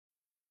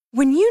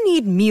When you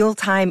need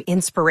mealtime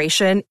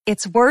inspiration,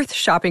 it's worth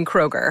shopping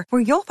Kroger,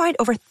 where you'll find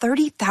over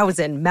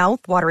 30,000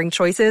 mouth-watering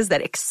choices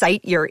that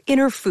excite your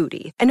inner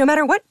foodie. And no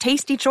matter what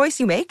tasty choice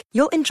you make,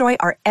 you'll enjoy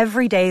our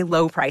everyday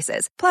low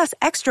prices, plus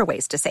extra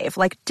ways to save,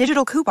 like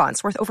digital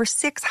coupons worth over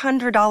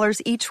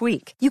 $600 each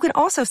week. You can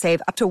also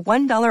save up to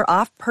 $1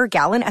 off per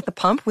gallon at the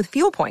pump with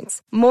fuel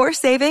points. More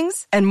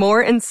savings and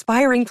more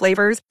inspiring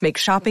flavors make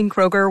shopping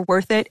Kroger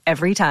worth it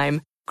every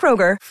time.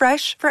 Kroger,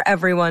 fresh for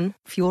everyone.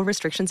 Fuel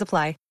restrictions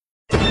apply.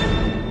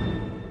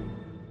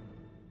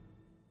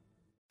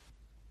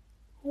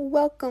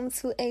 Welcome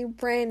to a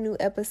brand new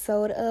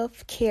episode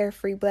of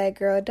Carefree Black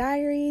Girl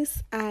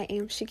Diaries. I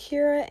am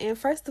Shakira, and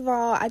first of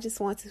all, I just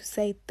want to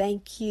say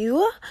thank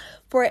you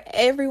for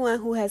everyone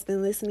who has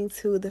been listening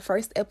to the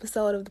first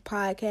episode of the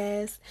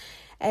podcast.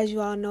 As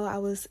you all know, I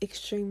was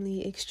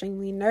extremely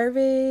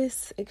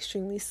nervous,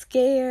 extremely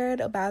scared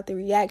about the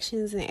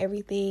reactions and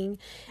everything.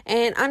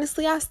 And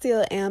honestly, I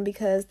still am,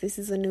 because this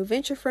is a new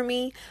venture for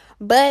me.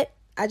 But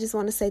I just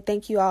want to say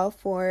thank you all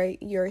for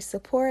your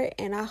support,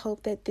 and I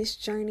hope that this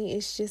journey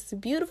is just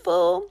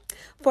beautiful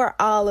for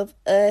all of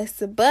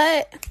us.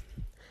 But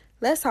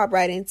let's hop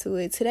right into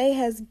it. Today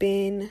has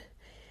been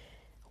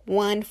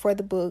one for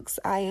the books.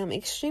 I am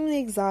extremely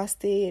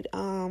exhausted,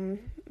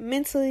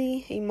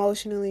 mentally,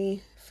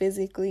 emotionally,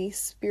 physically,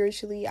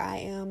 spiritually. I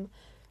am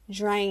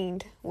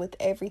drained with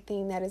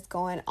everything that is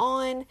going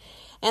on.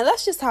 And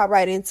let's just hop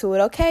right into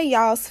it, okay?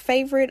 Y'all's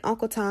favorite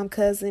Uncle Tom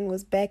cousin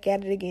was back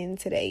at it again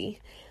today.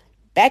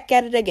 Back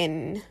at it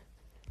again.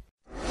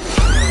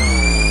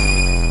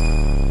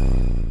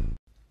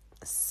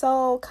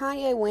 So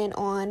Kanye went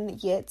on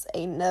yet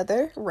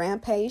another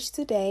rampage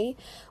today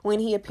when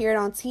he appeared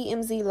on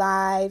TMZ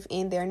Live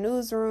in their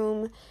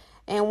newsroom.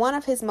 And one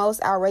of his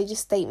most outrageous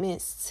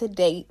statements to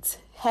date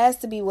has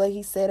to be what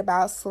he said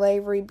about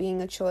slavery being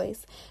a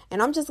choice.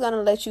 And I'm just going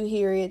to let you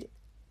hear it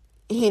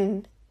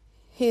in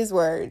his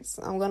words.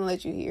 I'm going to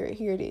let you hear it.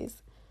 Here it is.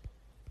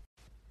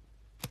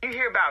 You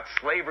hear about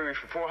slavery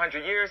for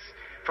 400 years.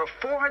 For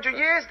 400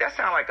 years, that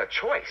sounds like a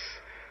choice.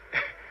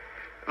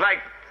 Like,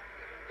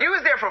 you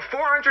was there for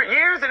 400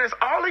 years and it's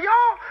all of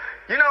y'all?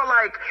 You know,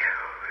 like,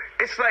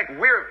 it's like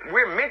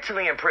we're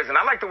mentally in prison.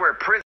 I like the word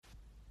prison.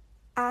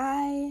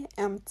 I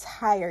am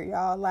tired,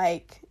 y'all.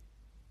 Like,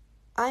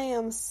 I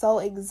am so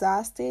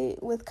exhausted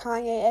with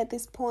Kanye at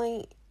this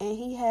point, and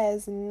he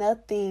has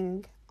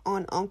nothing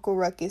on Uncle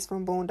Ruckus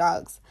from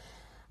Boondocks.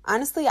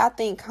 Honestly, I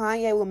think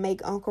Kanye will make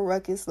Uncle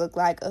Ruckus look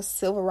like a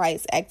civil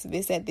rights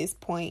activist at this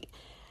point.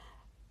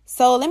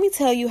 So let me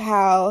tell you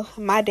how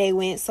my day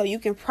went, so you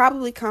can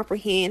probably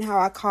comprehend how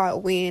I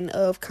caught wind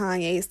of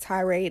Kanye's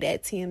tirade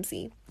at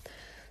TMZ.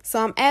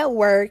 So I'm at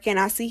work, and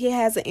I see he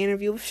has an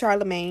interview with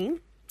Charlamagne,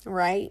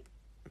 right?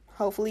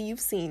 Hopefully you've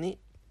seen it.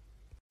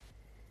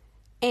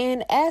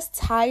 And as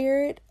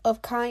tired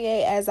of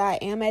Kanye as I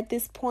am at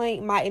this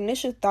point, my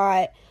initial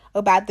thought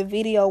about the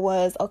video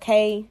was,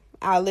 okay,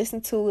 I'll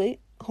listen to it.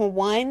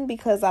 One,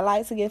 because I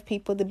like to give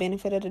people the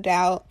benefit of the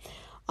doubt.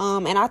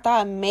 And I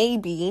thought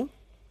maybe,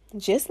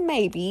 just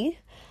maybe,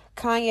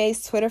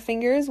 Kanye's Twitter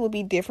fingers would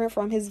be different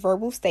from his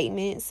verbal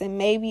statements, and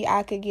maybe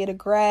I could get a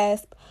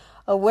grasp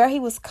of where he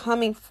was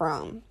coming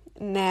from.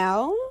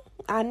 Now,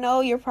 I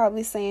know you're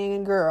probably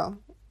saying, girl,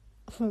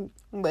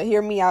 but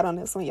hear me out on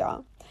this one,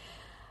 y'all.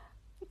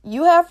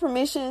 You have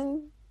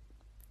permission.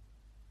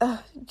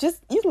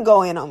 You can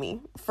go in on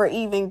me for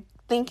even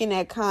thinking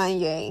that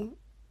Kanye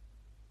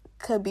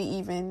could be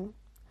even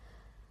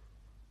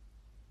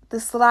the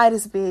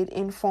slightest bit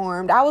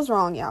informed. I was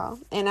wrong, y'all,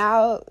 and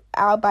I'll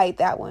bite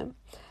that one.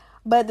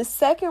 But the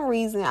second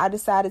reason I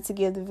decided to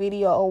give the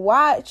video a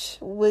watch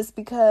was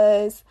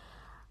because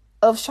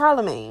of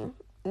Charlamagne.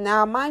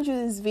 Now, mind you,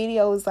 this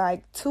video is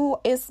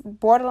it's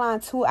borderline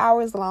 2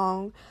 hours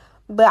long,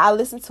 but I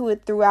listened to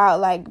it throughout,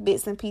 like,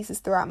 bits and pieces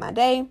throughout my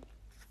day.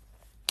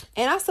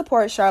 And I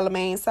support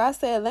Charlamagne, so I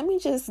said, let me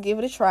just give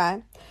it a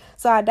try.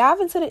 So I dive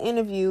into the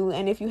interview,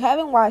 and if you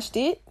haven't watched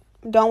it,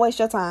 don't waste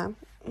your time.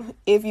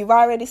 If you've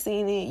already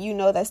seen it, you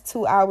know that's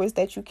 2 hours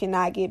that you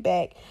cannot get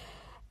back.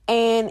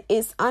 And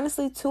it's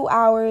honestly 2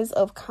 hours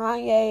of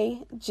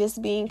Kanye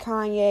just being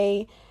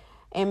Kanye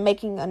and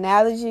making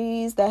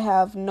analogies that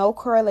have no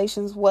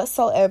correlations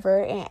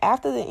whatsoever. And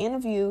after the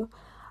interview,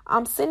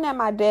 I'm sitting at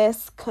my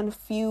desk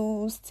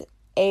confused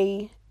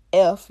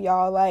AF,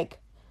 y'all. Like,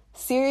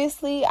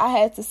 seriously, I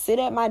had to sit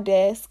at my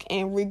desk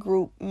and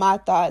regroup my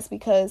thoughts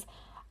because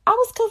I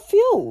was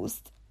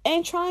confused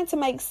and trying to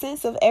make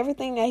sense of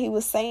everything that he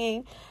was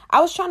saying.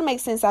 I was trying to make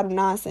sense out of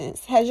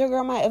nonsense. Has your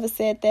grandma ever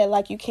said that,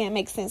 like, you can't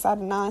make sense out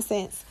of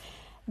nonsense?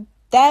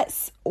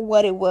 That's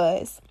what it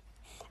was.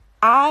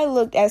 I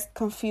looked as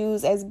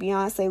confused as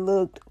Beyonce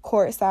looked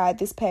courtside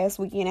this past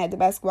weekend at the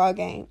basketball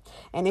game.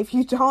 And if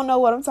you don't know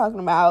what I'm talking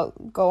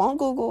about, go on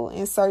Google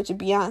and search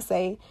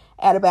Beyonce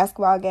at a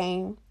basketball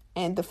game.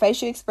 And the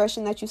facial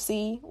expression that you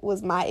see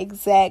was my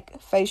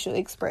exact facial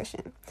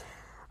expression.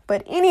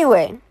 But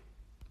anyway,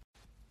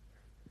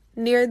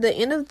 near the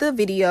end of the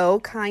video,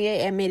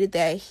 Kanye admitted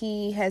that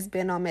he has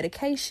been on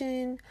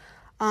medication.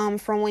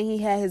 from when he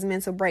had his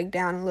mental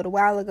breakdown a little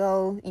while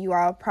ago. You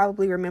all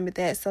probably remember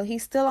that. So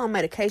he's still on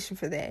medication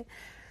for that.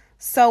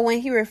 So when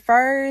he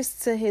refers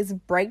to his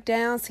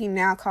breakdowns, he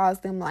now calls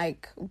them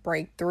like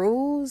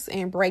breakthroughs.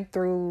 And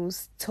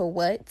breakthroughs to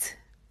what?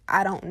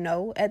 I don't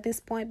know at this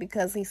point,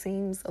 because he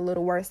seems a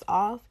little worse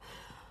off.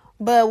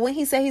 But when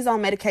he said he's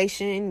on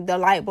medication, the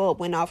light bulb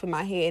went off in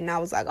my head, and I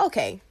was like,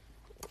 okay,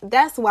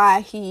 that's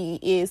why he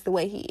is the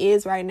way he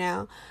is right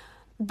now.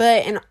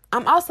 And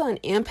I'm also an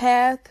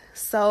empath,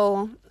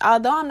 so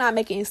although I'm not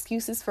making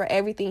excuses for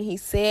everything he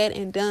said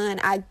and done,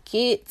 I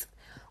get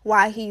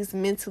why he's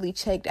mentally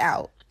checked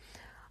out.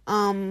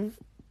 But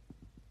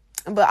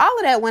all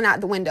of that went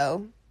out the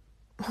window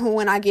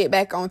when I get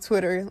back on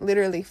Twitter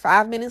literally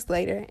 5 minutes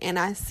later, and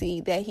I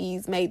see that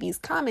he's made these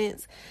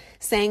comments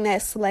saying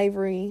that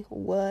slavery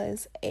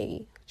was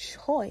a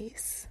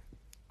choice.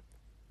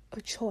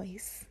 A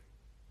choice.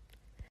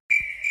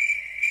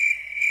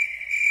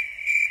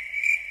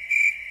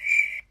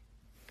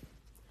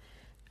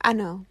 I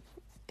know.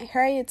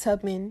 Harriet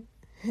Tubman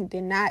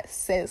did not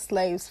set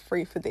slaves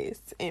free for this.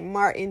 And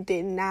Martin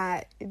did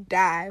not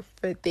die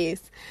for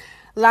this.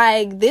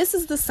 Like, this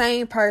is the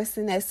same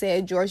person that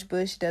said George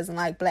Bush doesn't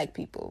like black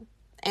people.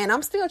 And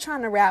I'm still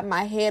trying to wrap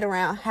my head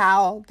around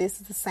how this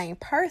is the same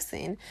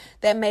person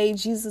that made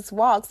Jesus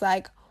Walks.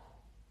 Like,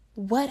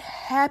 what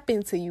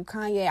happened to you,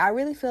 Kanye? I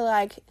really feel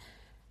like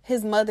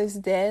his mother's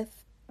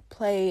death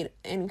played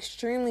an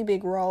extremely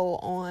big role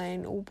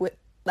on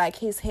like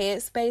his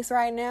headspace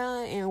right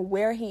now and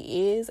where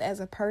he is as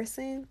a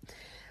person.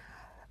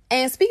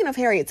 And speaking of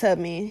Harriet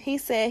Tubman, he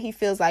said he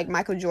feels like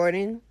Michael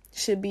Jordan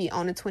should be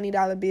on a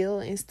 $20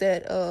 bill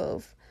instead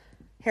of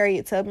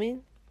Harriet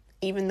Tubman,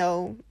 even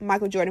though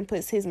Michael Jordan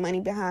puts his money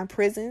behind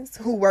prisons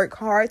who work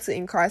hard to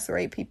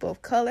incarcerate people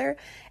of color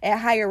at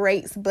higher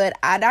rates. But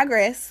I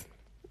digress.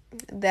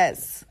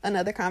 That's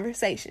another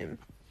conversation.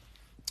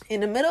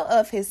 In the middle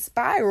of his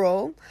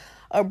spiral,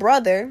 a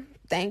brother,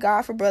 thank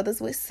God for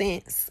brothers with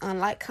sense,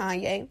 unlike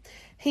Kanye,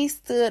 he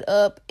stood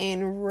up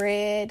and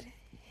read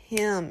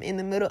him in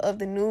the middle of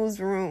the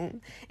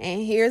newsroom.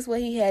 And here's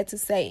what he had to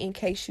say in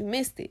case you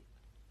missed it.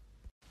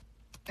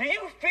 Do you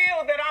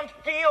feel that I'm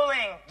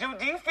feeling,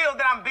 do you feel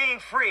that I'm being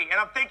free and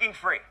I'm thinking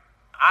free?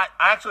 I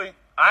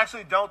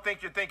actually don't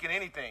think you're thinking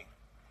anything.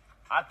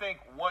 I think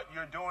what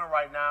you're doing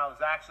right now is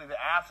actually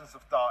the absence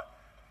of thought.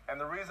 And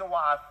the reason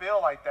why I feel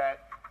like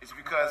that is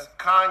because,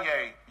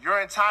 Kanye, you're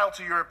entitled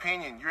to your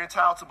opinion. You're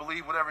entitled to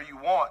believe whatever you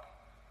want.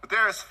 But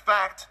there is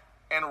fact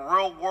and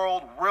real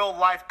world, real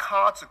life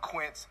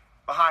consequence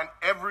behind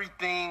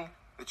everything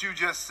that you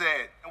just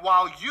said. And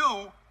while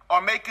you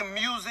are making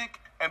music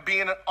and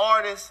being an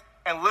artist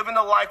and living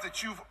the life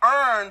that you've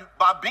earned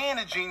by being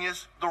a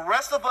genius, the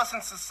rest of us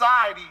in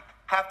society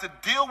have to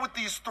deal with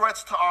these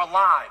threats to our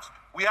lives.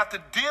 We have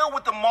to deal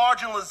with the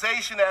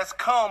marginalization that has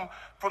come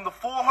from the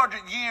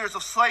 400 years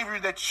of slavery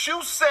that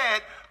you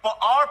said for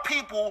our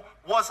people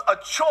was a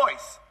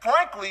choice.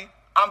 Frankly,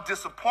 I'm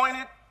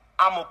disappointed,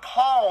 I'm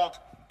appalled,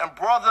 and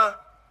brother,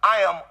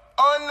 I am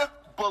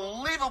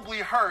unbelievably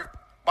hurt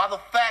by the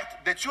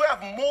fact that you have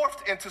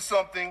morphed into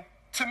something,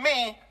 to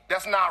me,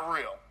 that's not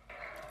real.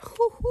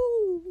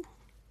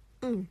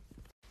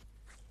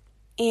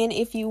 And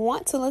if you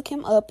want to look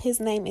him up, his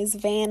name is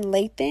Van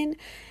Lathan.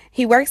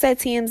 He works at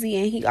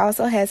TMZ, and he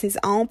also has his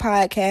own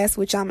podcast,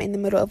 which I'm in the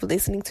middle of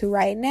listening to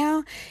right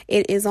now.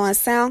 It is on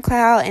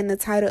SoundCloud, and the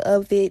title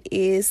of it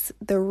is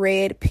The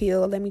Red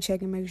Pill. Let me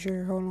check and make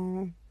sure. Hold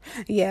on.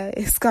 Yeah,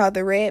 it's called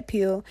The Red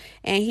Pill,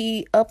 and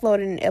he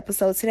uploaded an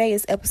episode today.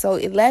 It's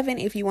episode 11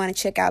 if you want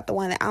to check out the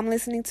one that I'm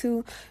listening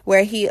to,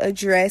 where he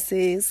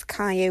addresses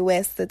Kanye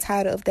West. The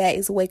title of that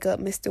is Wake Up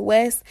Mr.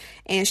 West,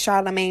 and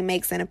Charlamagne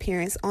makes an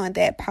appearance on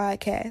that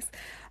podcast.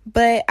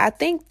 But I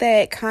think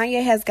that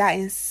Kanye has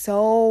gotten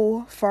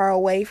so far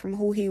away from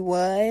who he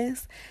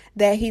was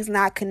that he's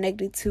not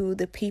connected to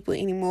the people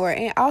anymore.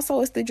 And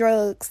also it's the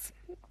drugs.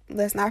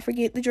 Let's not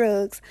forget the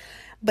drugs.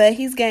 But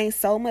he's gained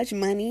so much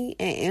money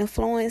and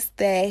influence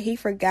that he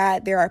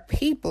forgot there are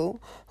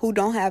people who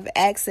don't have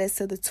access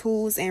to the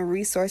tools and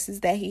resources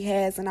that he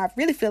has. And I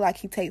really feel like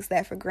he takes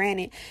that for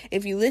granted.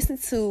 If you listen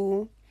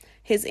to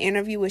his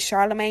interview with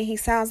Charlamagne, he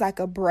sounds like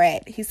a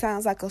brat. He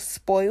sounds like a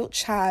spoiled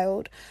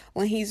child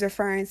when he's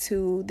referring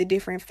to the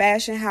different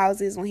fashion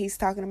houses, when he's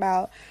talking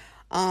about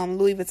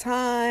Louis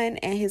Vuitton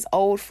and his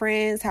old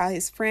friends, how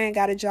his friend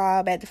got a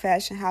job at the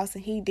fashion house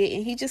and he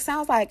didn't. He just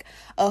sounds like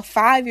a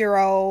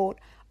 5-year-old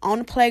on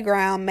the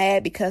playground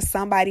mad because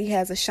somebody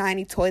has a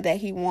shiny toy that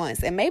he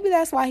wants. And maybe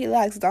that's why he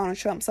likes Donald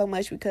Trump so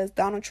much, because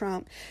Donald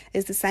Trump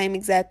is the same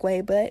exact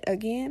way. But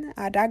again,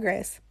 I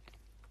digress.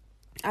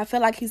 I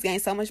feel like he's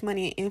gained so much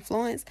money and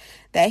influence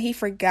that he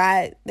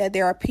forgot that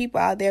there are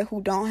people out there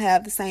who don't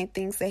have the same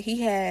things that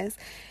he has.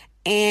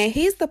 And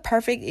he's the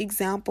perfect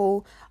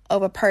example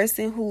of a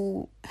person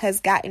who has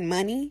gotten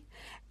money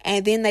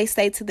and then they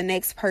say to the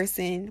next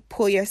person,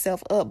 pull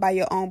yourself up by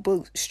your own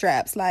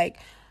bootstraps. Like,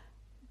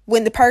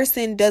 when the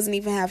person doesn't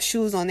even have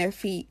shoes on their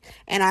feet.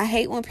 And I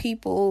hate when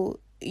people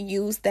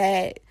use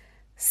that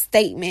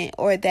statement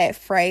or that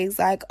phrase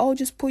like, oh,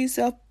 just pull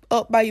yourself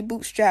up by your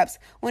bootstraps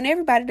when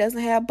everybody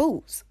doesn't have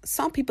boots.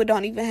 Some people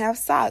don't even have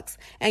socks.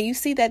 And you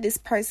see that this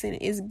person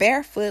is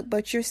barefoot,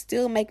 but you're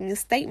still making a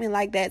statement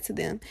like that to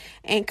them.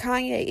 And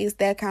Kanye is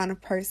that kind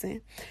of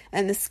person.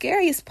 And the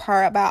scariest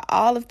part about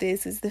all of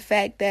this is the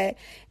fact that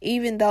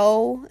even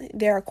though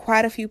there are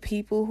quite a few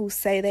people who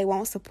say they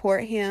won't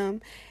support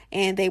him,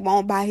 and they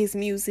won't buy his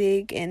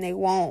music, and they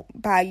won't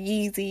buy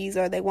Yeezys,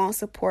 or they won't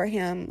support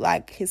him,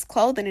 like his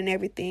clothing and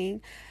everything,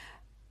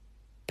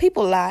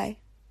 people lie.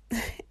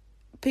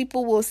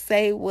 People will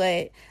say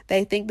what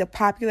they think the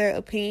popular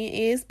opinion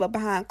is, but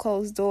behind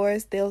closed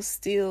doors, they'll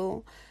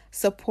still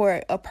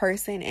support a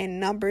person, and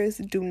numbers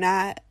do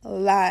not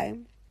lie.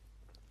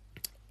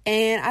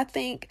 And I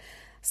think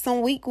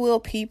some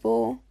weak-willed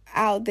people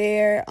out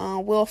there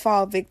will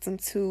fall victim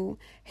to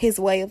his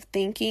way of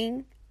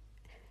thinking,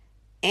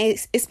 and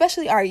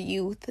especially our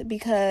youth,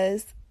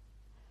 because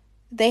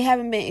they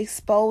haven't been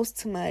exposed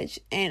to much,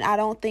 and I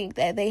don't think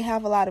that they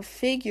have a lot of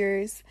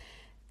figures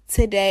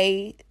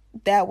today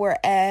that were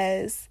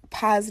as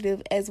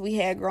positive as we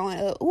had growing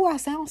up. Ooh, I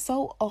sound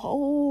so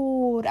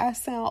old.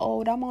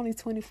 I'm only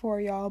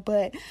 24, y'all,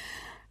 but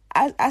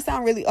I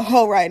sound really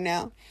old right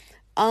now.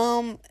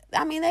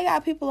 I mean, they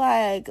got people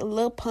like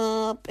Lil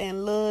Pump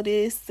and Lil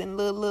this and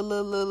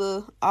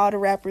Lil, all the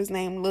rappers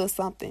named Lil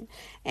something.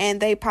 And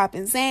they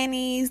popping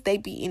Xannies, they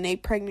beating their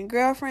pregnant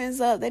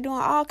girlfriends up. They doing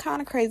all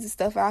kind of crazy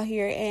stuff out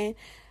here. And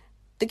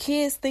the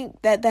kids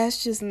think that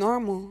that's just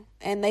normal.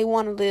 And they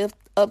want to live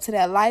up to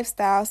that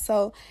lifestyle.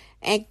 So,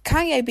 and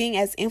Kanye being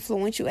as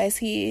influential as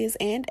he is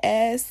and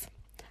as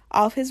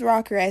off his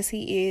rocker as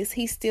he is,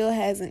 he still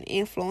has an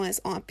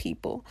influence on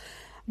people.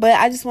 But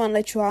I just want to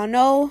let you all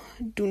know,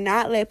 do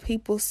not let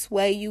people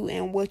sway you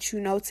in what you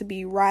know to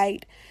be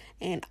right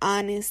and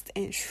honest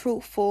and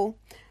truthful.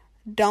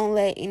 Don't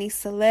let any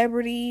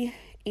celebrity,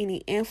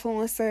 any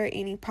influencer,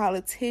 any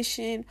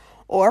politician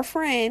or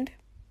friend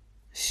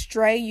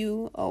stray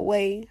you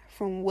away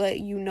from what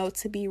you know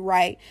to be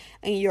right.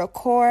 And your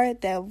core,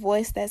 that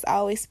voice that's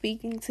always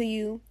speaking to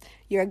you,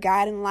 your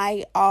guiding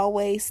light,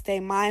 always stay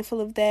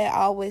mindful of that.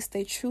 Always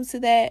stay true to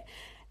that.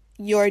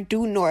 Your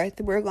due north,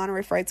 we're going to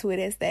refer to it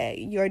as that.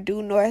 Your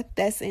due north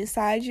that's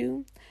inside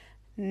you,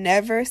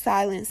 never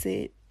silence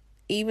it.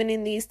 Even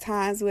in these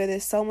times where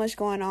there's so much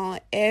going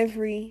on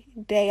every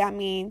day. I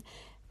mean,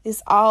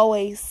 it's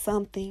always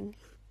something.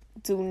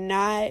 Do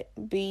not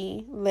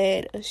be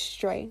led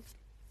astray.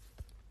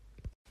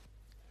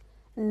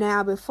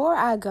 Now, before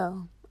I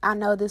go, I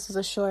know this is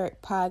a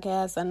short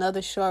podcast,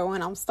 another short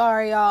one. I'm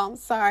sorry, y'all. I'm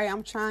sorry.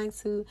 I'm trying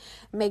to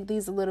make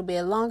these a little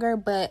bit longer.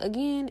 But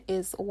again,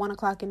 it's 1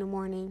 o'clock in the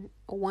morning,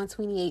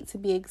 1:28 to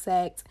be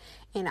exact.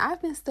 And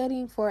I've been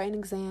studying for an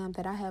exam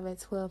that I have at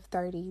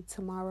 12:30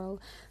 tomorrow.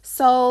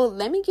 So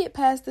let me get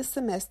past this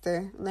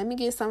semester. Let me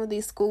get some of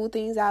these school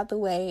things out the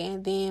way.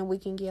 And then we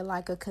can get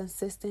like a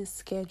consistent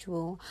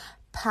schedule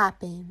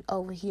popping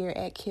over here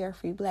at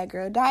Carefree Black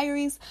Girl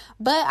Diaries.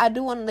 But I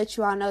do want to let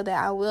you all know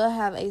that I will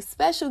have a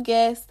special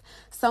guest,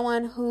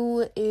 someone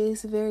who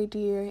is very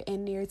dear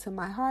and near to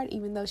my heart,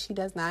 even though she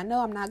does not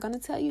know. I'm not going to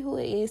tell you who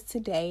it is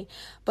today,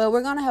 but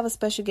we're going to have a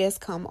special guest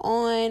come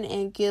on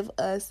and give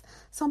us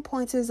some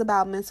pointers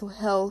about mental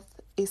health,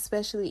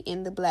 especially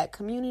in the Black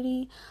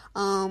community.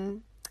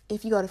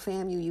 If you go to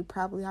FAMU, you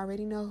probably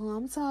already know who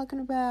I'm talking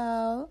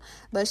about,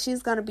 but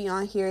she's going to be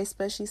on here,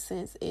 especially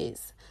since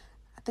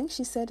I think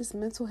she said it's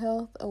Mental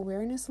Health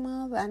Awareness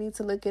Month. I need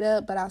to look it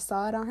up, but I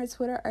saw it on her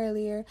Twitter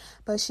earlier.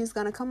 But she's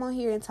going to come on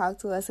here and talk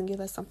to us and give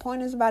us some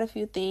pointers about a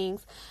few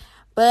things.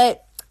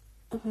 But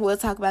we'll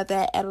talk about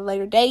that at a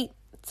later date.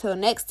 Till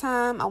next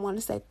time, I want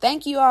to say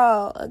thank you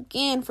all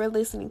again for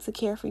listening to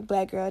Carefree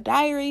Black Girl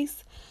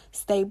Diaries.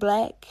 Stay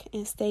black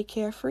and stay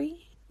carefree.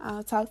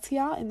 I'll talk to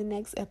y'all in the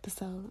next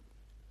episode.